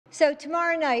So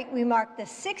tomorrow night, we mark the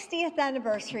 60th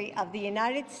anniversary of the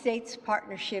United States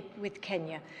partnership with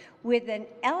Kenya with an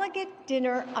elegant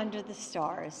dinner under the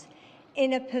stars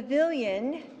in a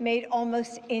pavilion made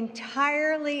almost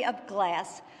entirely of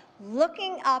glass,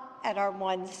 looking up at our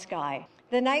one sky.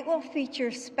 The night will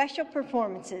feature special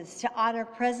performances to honor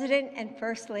President and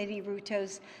First Lady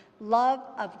Ruto's love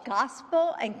of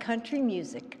gospel and country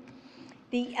music,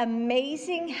 the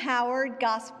amazing Howard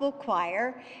Gospel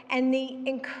Choir, and the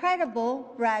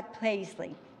incredible Brad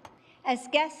Paisley. As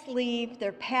guests leave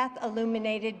their path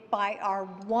illuminated by our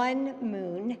one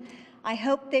moon, I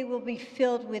hope they will be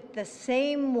filled with the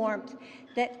same warmth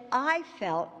that I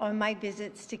felt on my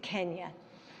visits to Kenya,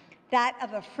 that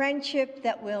of a friendship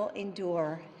that will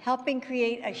endure, helping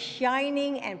create a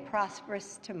shining and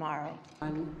prosperous tomorrow.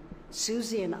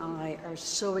 Susie and I are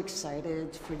so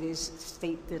excited for this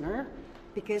state dinner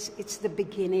because it's the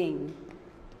beginning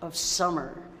of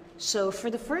summer. So for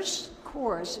the first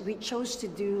course, we chose to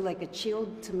do like a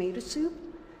chilled tomato soup.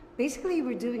 Basically,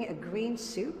 we're doing a green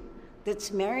soup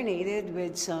that's marinated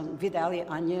with some Vidalia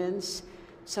onions,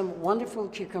 some wonderful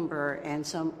cucumber, and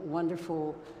some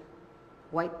wonderful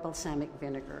white balsamic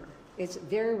vinegar. It's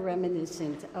very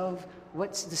reminiscent of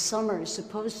what the summer is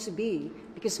supposed to be,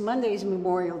 because Monday is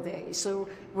Memorial Day. So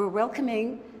we're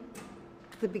welcoming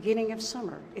the beginning of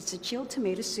summer. It's a chilled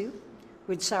tomato soup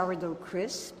with sourdough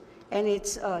crisp, and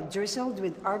it's drizzled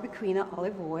with arbequina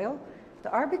olive oil. The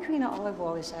arbequina olive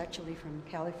oil is actually from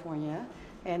California,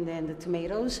 and then the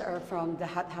tomatoes are from the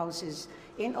hot houses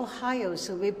in Ohio,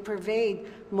 so we pervade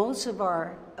most of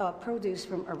our produce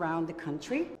from around the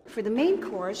country. For the main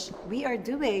course, we are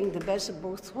doing the best of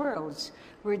both worlds.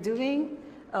 We're doing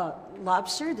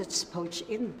lobster that's poached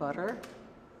in butter.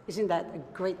 Isn't that a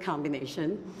great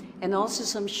combination? And also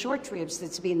some short ribs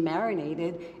that's been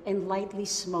marinated and lightly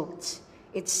smoked.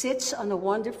 It sits on a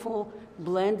wonderful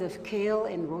blend of kale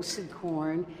and roasted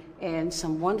corn, and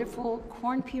some wonderful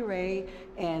corn puree,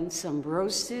 and some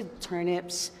roasted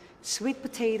turnips, sweet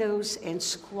potatoes, and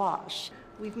squash.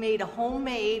 We've made a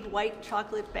homemade white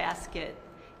chocolate basket,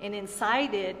 and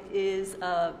inside it is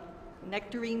a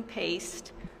nectarine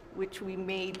paste, which we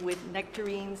made with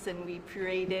nectarines, and we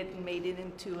pureed it and made it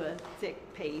into a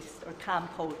thick paste or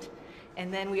compote.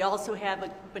 And then we also have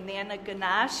a banana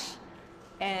ganache,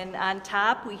 and on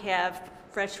top we have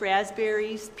fresh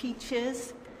raspberries,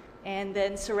 peaches, and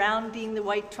then surrounding the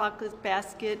white chocolate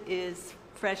basket is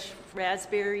fresh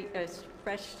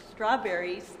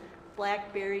strawberries,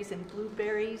 blackberries, and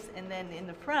blueberries. And then in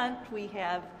the front we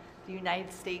have the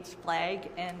United States flag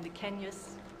and the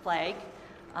Kenya's flag.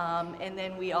 And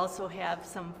then we also have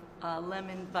some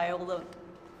lemon viola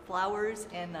flowers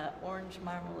and orange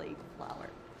marmalade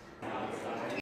flower.